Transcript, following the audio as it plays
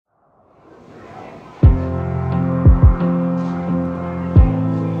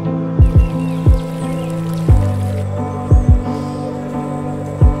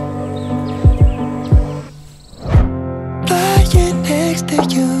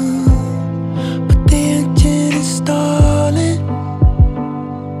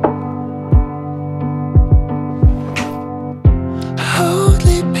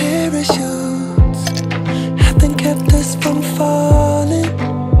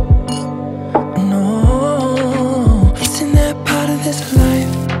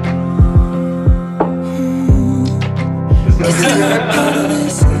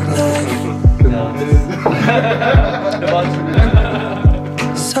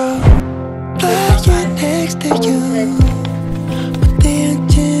you, but the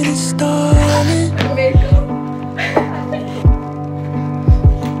engine is stalling.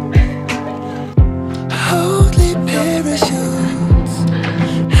 Holy parachutes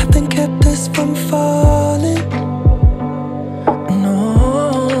haven't kept us from falling.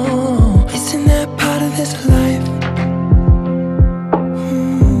 No, isn't that part of this life?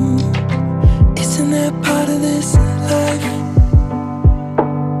 Isn't that part of this life?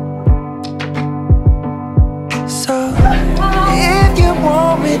 So, if you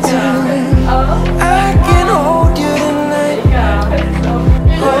want me to, I can hold you tonight.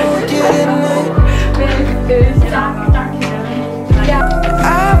 Hold you tonight.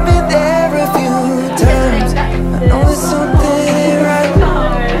 I've been there a few times. I know there's something ain't right.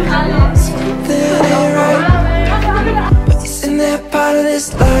 Something ain't right. But isn't that part of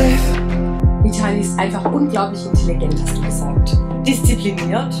this life? Vitali ist einfach unglaublich intelligent, hast du gesagt.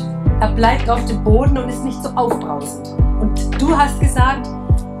 Diszipliniert. Er bleibt auf dem Boden und ist nicht so aufbrausend. Und du hast gesagt,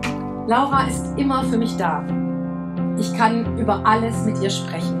 Laura ist immer für mich da. Ich kann über alles mit ihr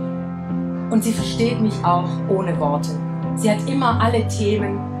sprechen. Und sie versteht mich auch ohne Worte. Sie hat immer alle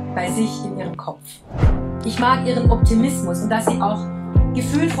Themen bei sich in ihrem Kopf. Ich mag ihren Optimismus und dass sie auch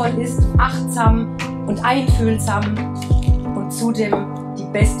gefühlvoll ist, achtsam und einfühlsam und zudem die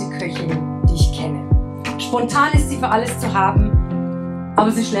beste Köchin, die ich kenne. Spontan ist sie für alles zu haben,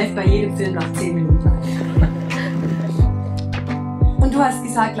 aber sie schläft bei jedem Film nach 10 Minuten ein. Und du hast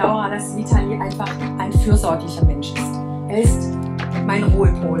gesagt, Laura, dass Vitali einfach ein fürsorglicher Mensch ist. Er ist mein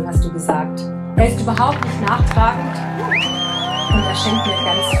Ruhepol, hast du gesagt. Er ist überhaupt nicht nachtragend und er schenkt mir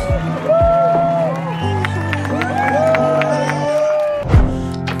ganz viel.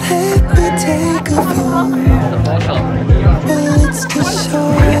 Let me take a few bullets to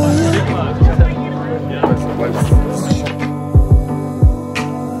show you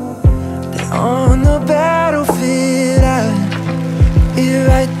that on the battlefield I'll be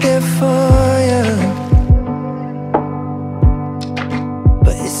right there for you.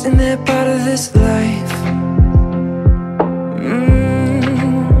 But isn't that part of this life?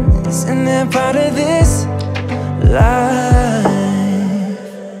 Isn't that part of this life?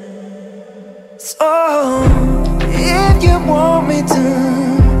 So, if you want me to,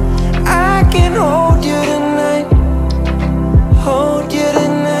 I can hold you tonight. Hold you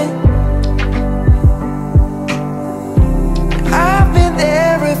tonight. I've been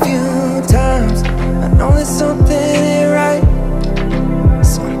there a few times. I know there's something ain't right.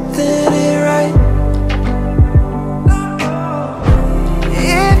 Something ain't right.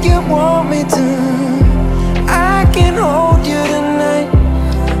 If you want me to, I can hold you tonight.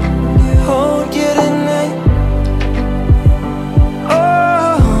 Hold you tonight.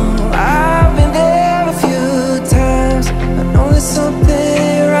 Oh, I've been there a few times. I know there's something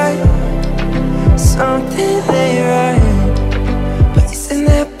ain't right. Something ain't right. But isn't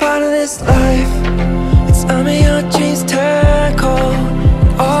that part of this life? It's time of your dreams turn cold.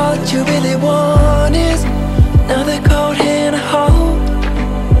 All that you really want is another cold hand to hold.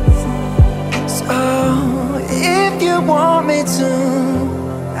 So, if you want me to,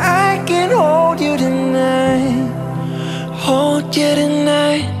 I can hold you tonight. Hold you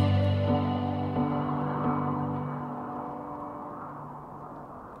tonight.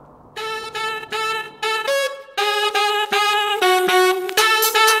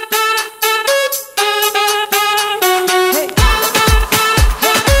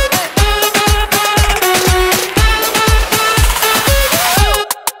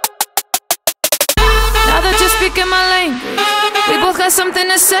 Something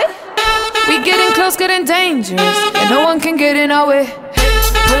to say. We getting close, getting dangerous, and no one can get in our way.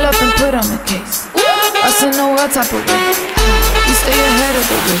 Pull up and put on the case. Us in no what type of way. We stay ahead of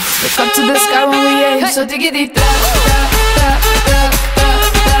the race. Look up to the sky when we aim. So diggity da da da da da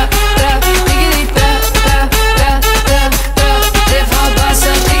da da. Diggity da da da da da. Live hard by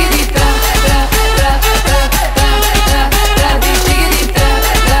some diggity da da da da da da. Diggity da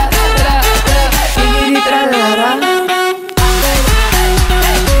da da da. Diggity da da da.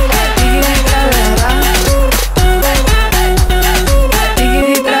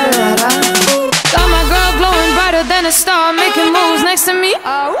 Star making moves next to me.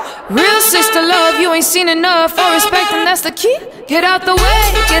 Real sister love, you ain't seen enough for respect, and that's the key. Get out the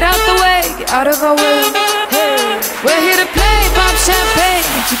way, get out the way, get out of our way. Hey, we're here to play, pop champagne,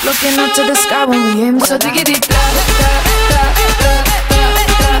 and keep looking up to the sky when we aim. So diggity da da